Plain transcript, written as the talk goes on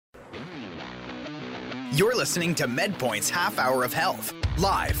You're listening to MedPoint's Half Hour of Health,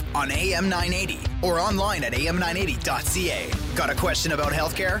 live on AM 980 or online at am980.ca. Got a question about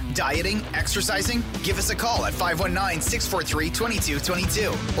healthcare, dieting, exercising? Give us a call at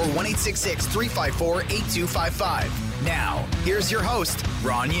 519-643-2222 or 1-866-354-8255. Now, here's your host,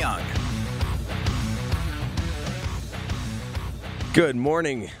 Ron Young. Good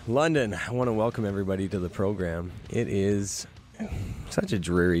morning, London. I want to welcome everybody to the program. It is such a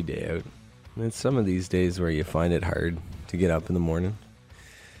dreary day out. It's some of these days where you find it hard to get up in the morning.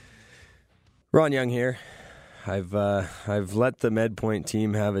 Ron Young here. I've let the MedPoint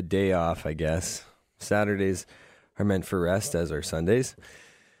team have a day off, I guess. Saturdays are meant for rest, as are Sundays.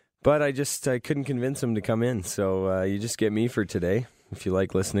 But I couldn't convince them to come in, so you just get me for today. If you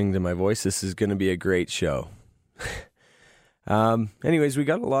like listening to my voice, this is going to be a great show. Anyways, we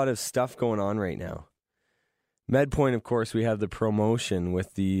got a lot of stuff going on right now. MedPoint, of course, we have the promotion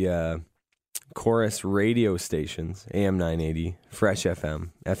with the Chorus radio stations, AM 980, Fresh FM,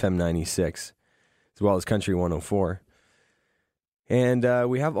 FM 96, as well as Country 104. And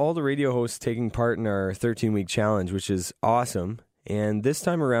we have all the radio hosts taking part in our 13-week challenge, which is awesome. And this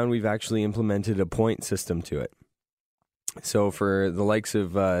time around, we've actually implemented a point system to it. So for the likes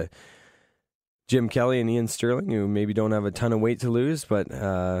of Jim Kelly and Ian Sterling, who maybe don't have a ton of weight to lose, but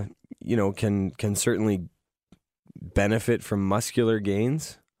can certainly benefit from muscular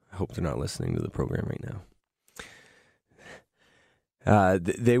gains. I hope they're not listening to the program right now.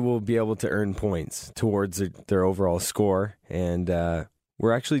 They will be able to earn points towards their overall score. And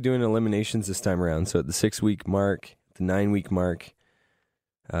we're actually doing eliminations this time around. So at the 6-week mark, the 9-week mark,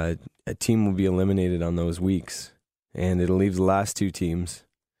 a team will be eliminated on those weeks. And it'll leave the last two teams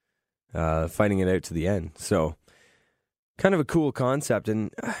fighting it out to the end. So kind of a cool concept.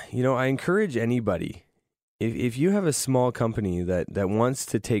 And, I encourage anybody, if you have a small company that wants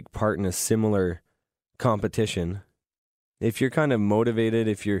to take part in a similar competition, if you're kind of motivated,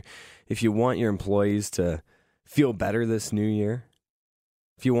 if you want your employees to feel better this new year,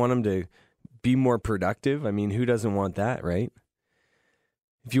 if you want them to be more productive, I mean, who doesn't want that, right?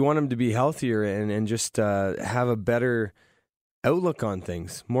 If you want them to be healthier and just have a better outlook on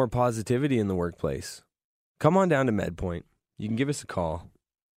things, more positivity in the workplace, come on down to MedPoint. You can give us a call.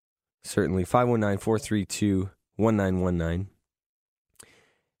 Certainly, 519-432-1919.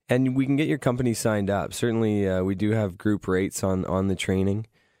 And we can get your company signed up. Certainly, we do have group rates on the training.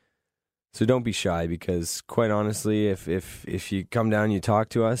 So don't be shy, because quite honestly, if you come down and you talk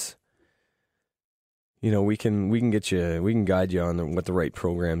to us, we can guide you on what the right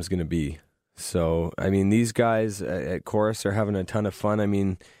program is going to be. So, I mean, these guys at Chorus are having a ton of fun. I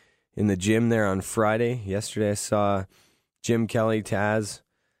mean, in the gym there on Friday, yesterday I saw Jim Kelly, Taz,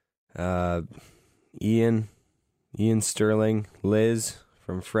 Ian Sterling, Liz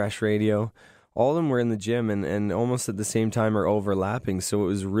from Fresh Radio. All of them were in the gym and almost at the same time are overlapping. So it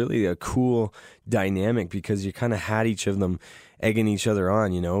was really a cool dynamic, because you kind of had each of them egging each other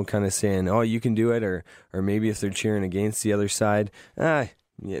on, kind of saying, oh, you can do it. Or maybe if they're cheering against the other side, take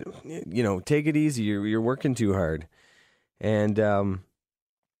it easy. You're working too hard. And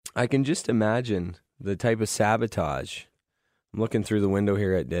I can just imagine the type of sabotage. I'm looking through the window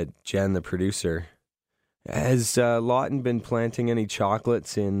here at Jen, the producer. Has Lawton been planting any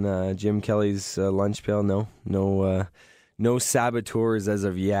chocolates in Jim Kelly's lunch pail? No saboteurs as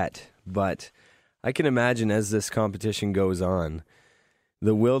of yet. But I can imagine as this competition goes on,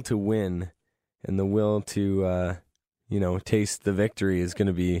 the will to win and the will to taste the victory is going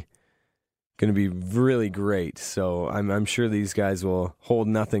to be really great. So I'm sure these guys will hold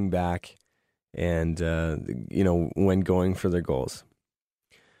nothing back. And, when going for their goals.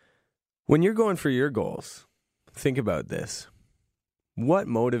 When you're going for your goals, think about this. What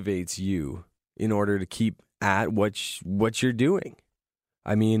motivates you in order to keep at what you're doing?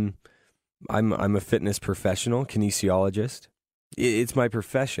 I mean, I'm a fitness professional, kinesiologist. It's my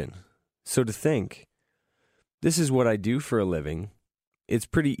profession. So to think, this is what I do for a living, it's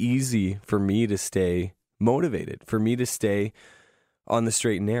pretty easy for me to stay motivated, for me to stay on the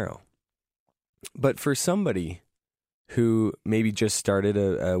straight and narrow. But for somebody who maybe just started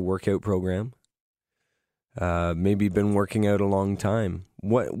a workout program, maybe been working out a long time,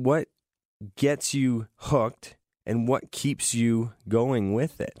 what gets you hooked and what keeps you going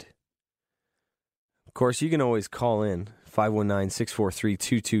with it? Of course, you can always call in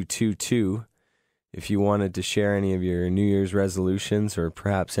 519-643-2222 if you wanted to share any of your New Year's resolutions or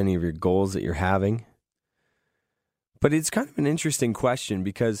perhaps any of your goals that you're having. But it's kind of an interesting question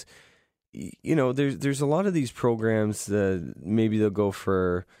because, there's a lot of these programs that maybe they'll go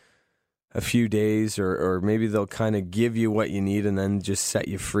for a few days, or maybe they'll kind of give you what you need and then just set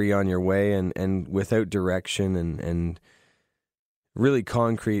you free on your way, and without direction and really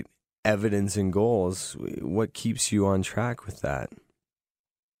concrete evidence and goals. What keeps you on track with that?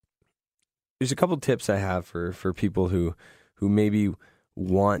 There's a couple tips I have for people who maybe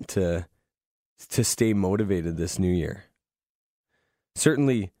want to stay motivated this new year.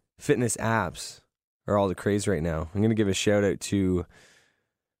 Certainly, fitness apps are all the craze right now. I'm going to give a shout out to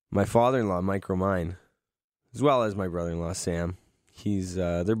my father-in-law, Mike Romine, as well as my brother-in-law, Sam.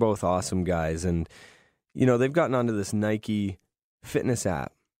 They're both awesome guys. And, they've gotten onto this Nike fitness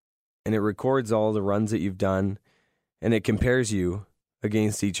app, and it records all the runs that you've done, and it compares you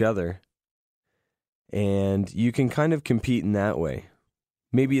against each other. And you can kind of compete in that way.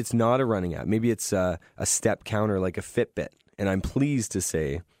 Maybe it's not a running app. Maybe it's a step counter like a Fitbit. And I'm pleased to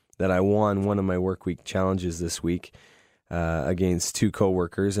say that I won one of my work week challenges this week against two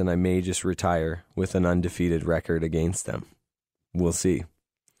coworkers, and I may just retire with an undefeated record against them. We'll see.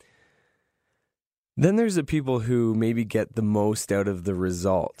 Then there's the people who maybe get the most out of the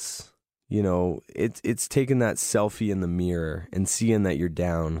results. It's taking that selfie in the mirror and seeing that you're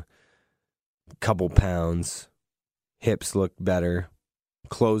down a couple pounds, hips look better,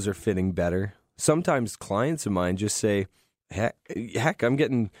 clothes are fitting better. Sometimes clients of mine just say, Heck, I'm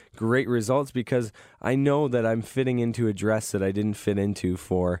getting great results because I know that I'm fitting into a dress that I didn't fit into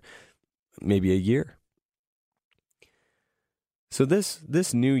for maybe a year. So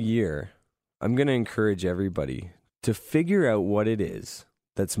this new year, I'm going to encourage everybody to figure out what it is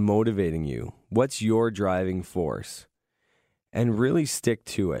that's motivating you. What's your driving force? And really stick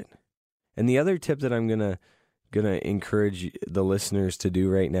to it. And the other tip that I'm going to encourage the listeners to do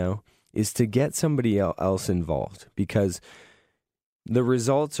right now is to get somebody else involved, because the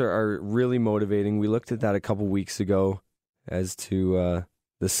results are really motivating. We looked at that a couple weeks ago as to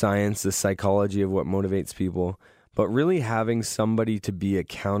the science, the psychology of what motivates people, but really having somebody to be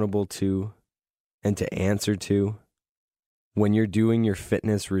accountable to and to answer to when you're doing your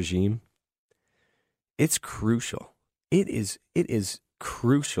fitness regime, it's crucial. It is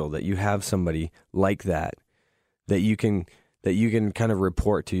crucial that you have somebody like that you can kind of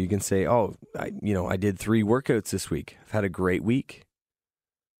report to. You can say, I did 3 workouts this week. I've had a great week.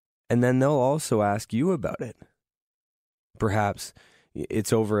 And then they'll also ask you about it. Perhaps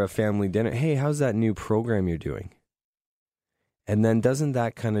it's over a family dinner. Hey, how's that new program you're doing? And then doesn't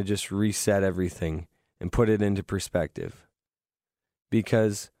that kind of just reset everything and put it into perspective?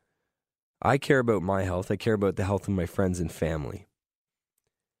 Because I care about my health. I care about the health of my friends and family.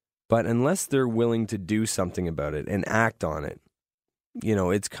 But unless they're willing to do something about it and act on it,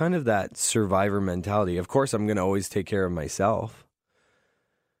 it's kind of that survivor mentality. Of course, I'm going to always take care of myself.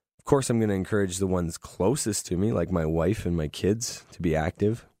 Of course, I'm going to encourage the ones closest to me, like my wife and my kids, to be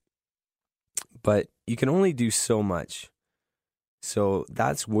active. But you can only do so much. So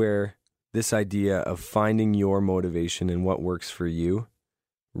that's where this idea of finding your motivation and what works for you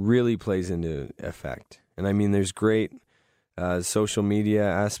really plays into effect. And I mean, there's great social media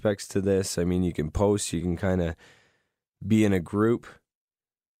aspects to this. I mean, you can post, you can kind of be in a group.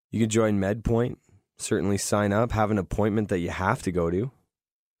 You can join MedPoint, certainly sign up, have an appointment that you have to go to.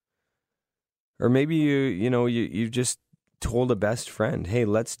 Or maybe you've just told a best friend, hey,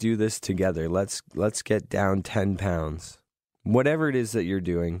 let's do this together. Let's get down 10 pounds. Whatever it is that you're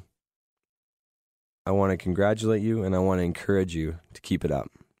doing, I want to congratulate you and I want to encourage you to keep it up,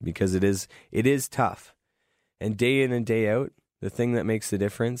 because it is tough. And day in and day out, the thing that makes the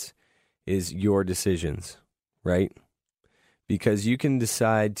difference is your decisions, right? Because you can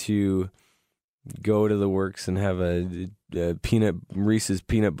decide to go to the works and have a Reese's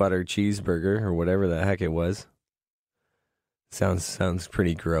peanut butter cheeseburger or whatever the heck it was. Sounds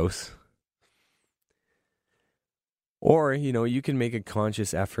pretty gross. Or, you can make a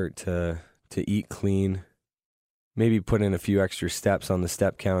conscious effort to eat clean, maybe put in a few extra steps on the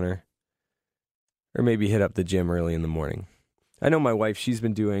step counter, or maybe hit up the gym early in the morning. I know my wife, she's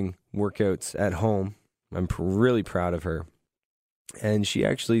been doing workouts at home. I'm really proud of her. And she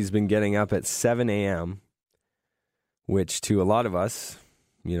actually has been getting up at 7 a.m., which to a lot of us,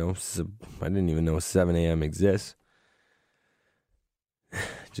 I didn't even know 7 a.m. exists.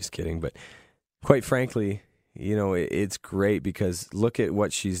 Just kidding. But quite frankly, it's great because look at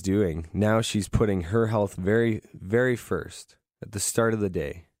what she's doing. Now she's putting her health very, very first at the start of the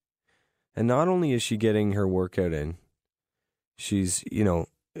day. And not only is she getting her workout in, she's,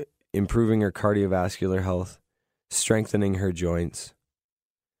 improving her cardiovascular health, strengthening her joints.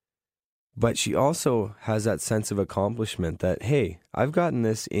 But she also has that sense of accomplishment that, hey, I've gotten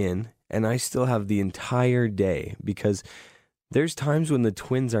this in and I still have the entire day, because there's times when the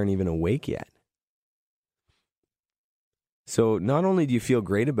twins aren't even awake yet. So not only do you feel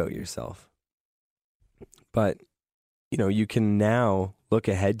great about yourself, but, you can now look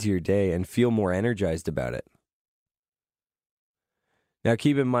ahead to your day and feel more energized about it. Now,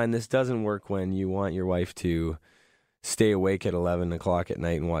 keep in mind, this doesn't work when you want your wife to stay awake at 11 o'clock at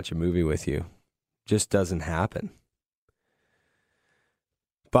night and watch a movie with you. Just doesn't happen.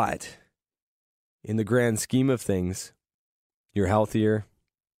 But in the grand scheme of things, you're healthier,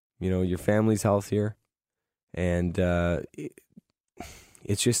 your family's healthier, and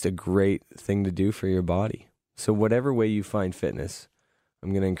it's just a great thing to do for your body. So whatever way you find fitness,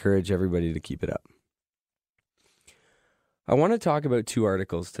 I'm going to encourage everybody to keep it up. I want to talk about 2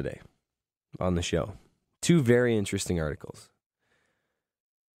 articles today on the show. 2 very interesting articles.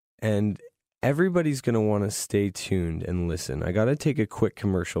 And everybody's going to want to stay tuned and listen. I got to take a quick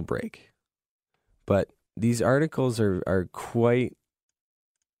commercial break. But these articles are quite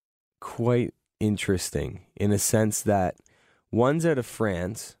interesting in a sense that one's out of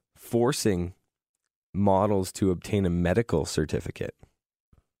France forcing models to obtain a medical certificate.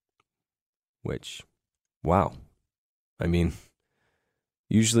 Which, wow. I mean,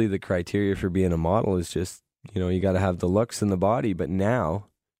 usually the criteria for being a model is just, you got to have the looks and the body, but now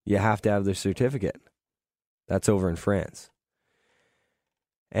you have to have the certificate. That's over in France.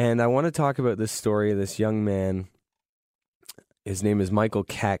 And I want to talk about this story of this young man. His name is Michael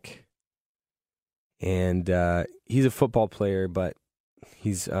Keck. And he's a football player, but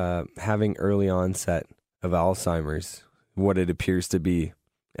he's having early onset of Alzheimer's, what it appears to be,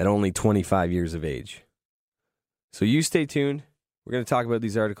 at only 25 years of age. So you stay tuned. We're going to talk about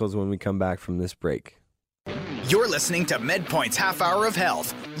these articles when we come back from this break. You're listening to MedPoint's Half Hour of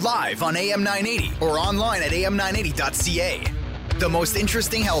Health, live on AM 980 or online at am980.ca. The most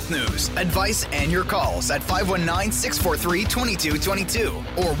interesting health news, advice, and your calls at 519-643-2222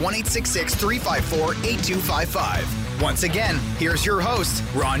 or 1-866-354-8255. Once again, here's your host,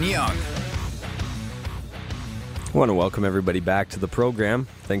 Ron Young. I want to welcome everybody back to the program.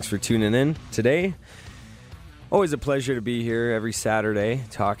 Thanks for tuning in today. Always a pleasure to be here every Saturday,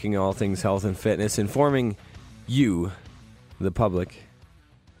 talking all things health and fitness, informing you, the public,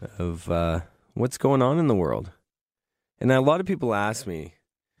 of what's going on in the world. And a lot of people ask me,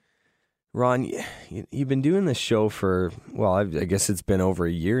 Ron, you've been doing this show for, well, I guess it's been over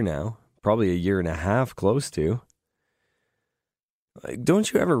a year now, probably a year and a half, close to.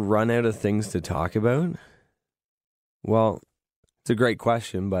 Don't you ever run out of things to talk about? Well, it's a great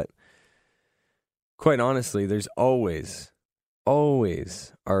question, but quite honestly, there's always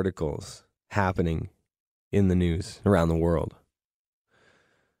articles happening in the news around the world.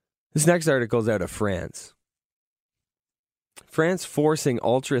 This next article is out of France. France forcing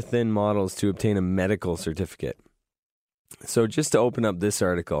ultra-thin models to obtain a medical certificate. So just to open up this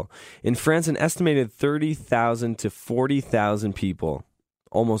article, in France, an estimated 30,000 to 40,000 people,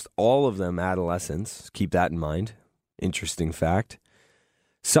 almost all of them adolescents, keep that in mind, interesting fact,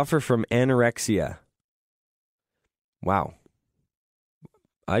 suffer from anorexia. Wow.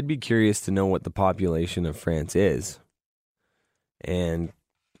 I'd be curious to know what the population of France is. And,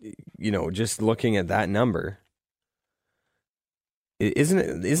 just looking at that number,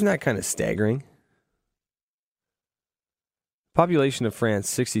 isn't that kind of staggering? Population of France,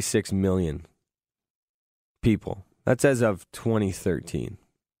 66 million people. That's as of 2013.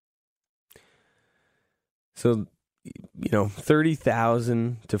 So,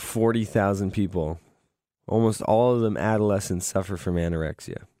 30,000 to 40,000 people, almost all of them adolescents, suffer from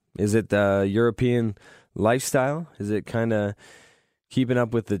anorexia. Is it the European lifestyle? Is it kind of keeping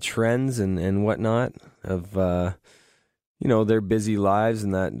up with the trends and whatnot of, their busy lives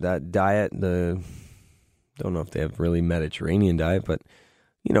and that diet? Don't know if they have really Mediterranean diet, but,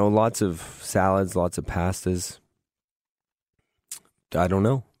 lots of salads, lots of pastas. I don't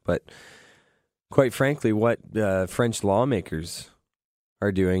know, but quite frankly, what French lawmakers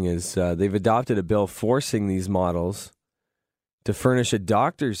are doing is they've adopted a bill forcing these models to furnish a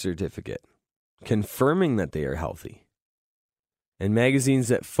doctor's certificate confirming that they are healthy, and magazines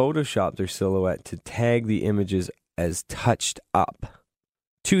that Photoshop their silhouette to tag the images as touched up.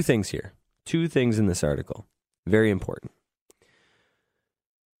 Two things here. Two things in this article. Very important.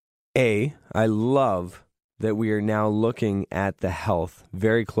 A, I love that we are now looking at the health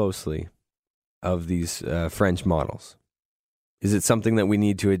very closely of these French models. Is it something that we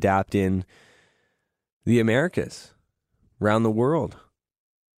need to adapt in the Americas, around the world?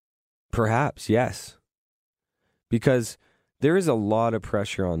 Perhaps, yes. Because there is a lot of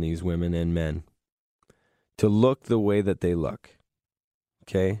pressure on these women and men to look the way that they look.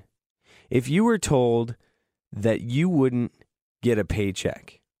 Okay? If you were told that you wouldn't get a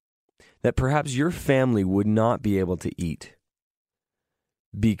paycheck that perhaps your family would not be able to eat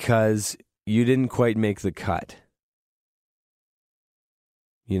because you didn't quite make the cut.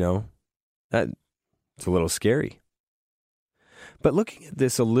 You know, it's a little scary. But looking at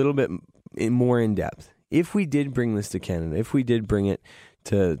this a little bit more in depth, if we did bring this to Canada, if we did bring it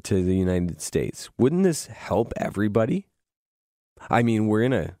to the United States, wouldn't this help everybody? I mean, we're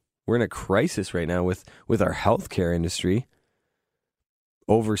in a crisis right now with our healthcare industry.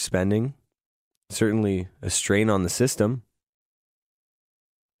 Overspending, certainly a strain on the system.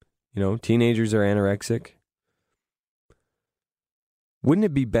 You know, teenagers are anorexic. Wouldn't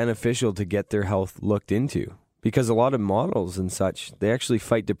it be beneficial to get their health looked into? Because a lot of models and such, they actually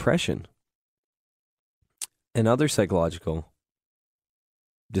fight depression and other psychological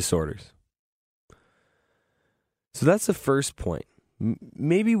disorders. So that's the first point.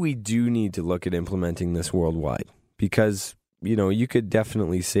 Maybe we do need to look at implementing this worldwide because, you know, you could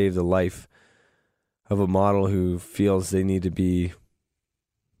definitely save the life of a model who feels they need to be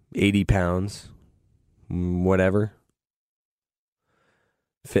 80 pounds, whatever,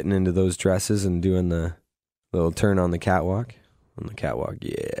 fitting into those dresses and doing the little turn on the catwalk. On the catwalk,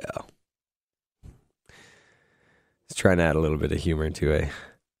 yeah. Just trying to add a little bit of humor to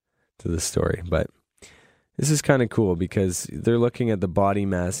the story, but this is kind of cool because they're looking at the body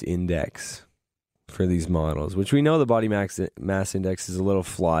mass index for these models, which we know the body mass index is a little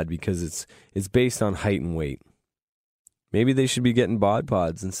flawed because it's based on height and weight. Maybe they should be getting bod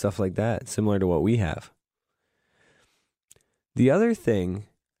pods and stuff like that, similar to what we have. The other thing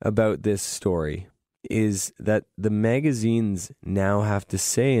about this story is that the magazines now have to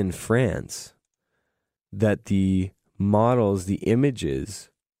say in France that the models, the images,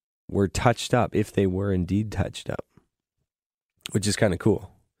 were touched up if they were indeed touched up, which is kind of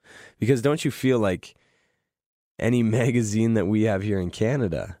cool. Because don't you feel like any magazine that we have here in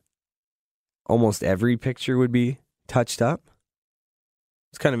Canada, almost every picture would be touched up?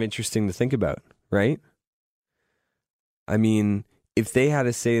 It's kind of interesting to think about, right? I mean, if they had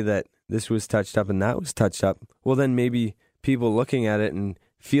to say that this was touched up and that was touched up, well, then maybe people looking at it and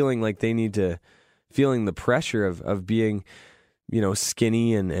feeling like they need to, feeling the pressure of being, you know,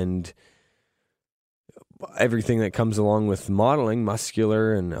 skinny and everything that comes along with modeling,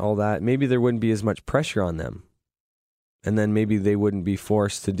 muscular and all that, maybe there wouldn't be as much pressure on them. And then maybe they wouldn't be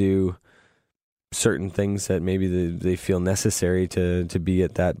forced to do certain things that maybe they feel necessary to be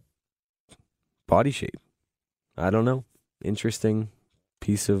at that body shape. I don't know. Interesting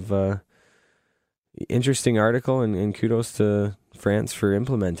piece of, interesting article and kudos to France for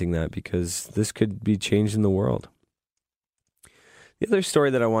implementing that because this could be changing the world. The other story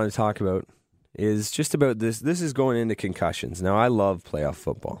that I want to talk about is just about this. This is going into concussions. Now, I love playoff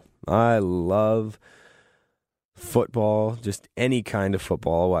football. I love football, just any kind of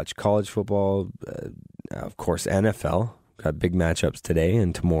football. I watch college football, of course, NFL. Got big matchups today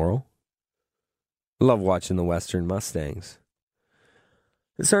and tomorrow. I love watching the Western Mustangs.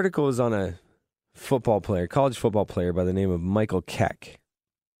 This article is on a college football player by the name of Michael Keck.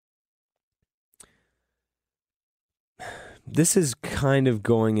 This is kind of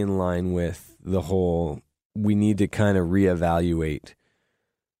going in line with the whole, we need to kind of reevaluate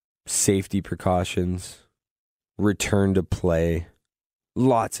safety precautions, return to play,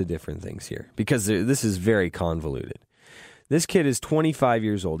 lots of different things here because this is very convoluted. This kid is 25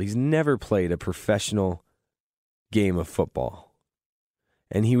 years old. He's never played a professional game of football.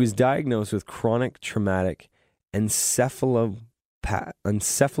 And he was diagnosed with chronic traumatic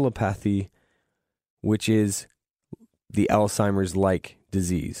encephalopathy, which is the Alzheimer's-like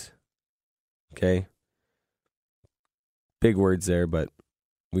disease. Okay? Big words there, but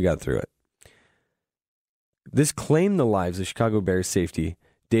we got through it. This claimed the lives of Chicago Bears safety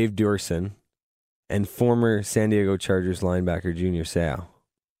Dave Duerson and former San Diego Chargers linebacker Junior Seau.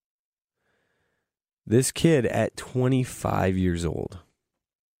 This kid at 25 years old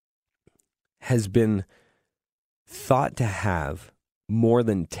has been thought to have more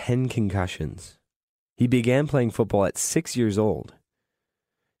than 10 concussions. He began playing football at 6 years old.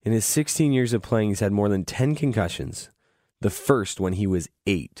 In his 16 years of playing, he's had more than 10 concussions, the first when he was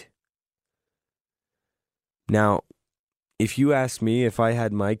 8. Now, if you ask me if I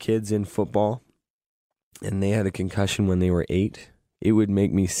had my kids in football and they had a concussion when they were 8, it would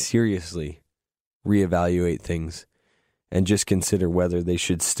make me seriously reevaluate things and just consider whether they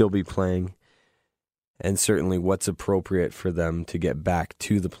should still be playing and certainly what's appropriate for them to get back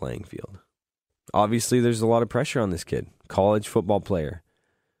to the playing field. Obviously, there's a lot of pressure on this kid. College football player.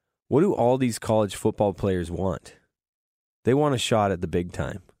 What do all these college football players want? They want a shot at the big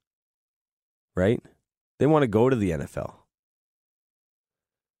time, right? They want to go to the NFL.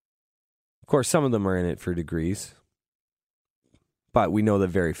 course, some of them are in it for degrees, but we know that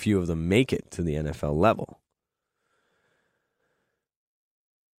very few of them make it to the NFL level.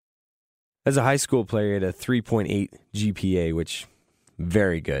 As a high school player, he had a 3.8 GPA, which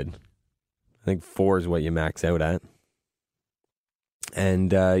very good. I think 4 is what you max out at.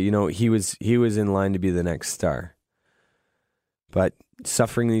 And he was in line to be the next star, but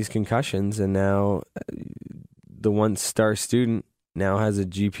suffering these concussions, and now the once star student now has a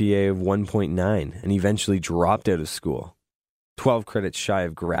GPA of 1.9 and eventually dropped out of school, 12 credits shy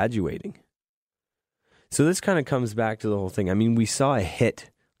of graduating. So this kind of comes back to the whole thing. I mean, we saw a hit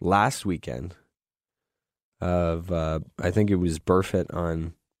last weekend of, I think it was Burfitt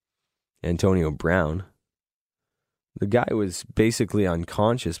on Antonio Brown. The guy was basically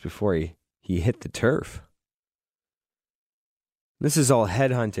unconscious before he hit the turf. This is all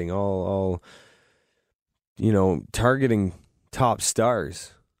headhunting, all targeting top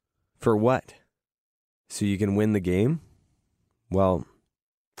stars. For what? So you can win the game? Well,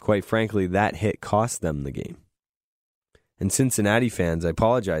 quite frankly, that hit cost them the game. And Cincinnati fans, I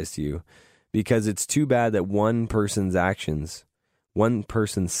apologize to you, because it's too bad that one person's actions, one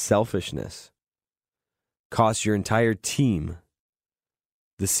person's selfishness, cost your entire team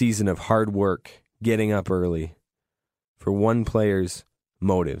the season of hard work, getting up early, for one player's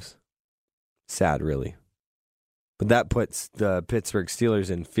motives. Sad, really. But that puts the Pittsburgh Steelers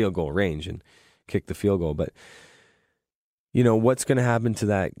in field goal range and kick the field goal. But, what's going to happen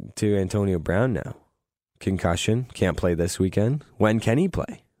to Antonio Brown now? Concussion, can't play this weekend. When can he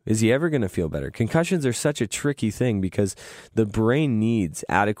play? Is he ever going to feel better? Concussions are such a tricky thing because the brain needs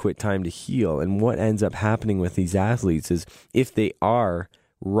adequate time to heal. And what ends up happening with these athletes is if they are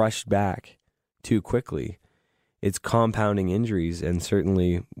rushed back too quickly, it's compounding injuries. And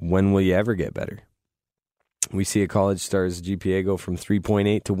certainly, when will you ever get better? We see a college star's GPA go from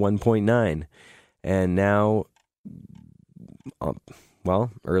 3.8 to 1.9. And now,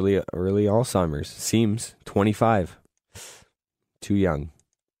 early Alzheimer's. Seems 25. Too young.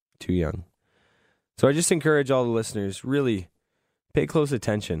 So I just encourage all the listeners, really pay close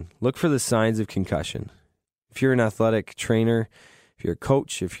attention. Look for the signs of concussion. If you're an athletic trainer, if you're a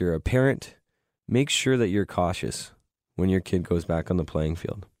coach, if you're a parent, make sure that you're cautious when your kid goes back on the playing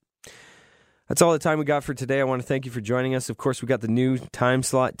field. That's all the time we got for today. I want to thank you for joining us. Of course, we got the new time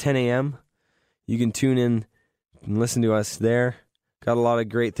slot, 10 a.m. You can tune in and listen to us there. Got a lot of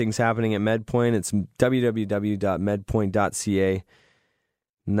great things happening at MedPoint. It's www.medpoint.ca.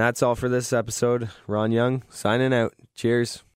 And that's all for this episode. Ron Young, signing out. Cheers.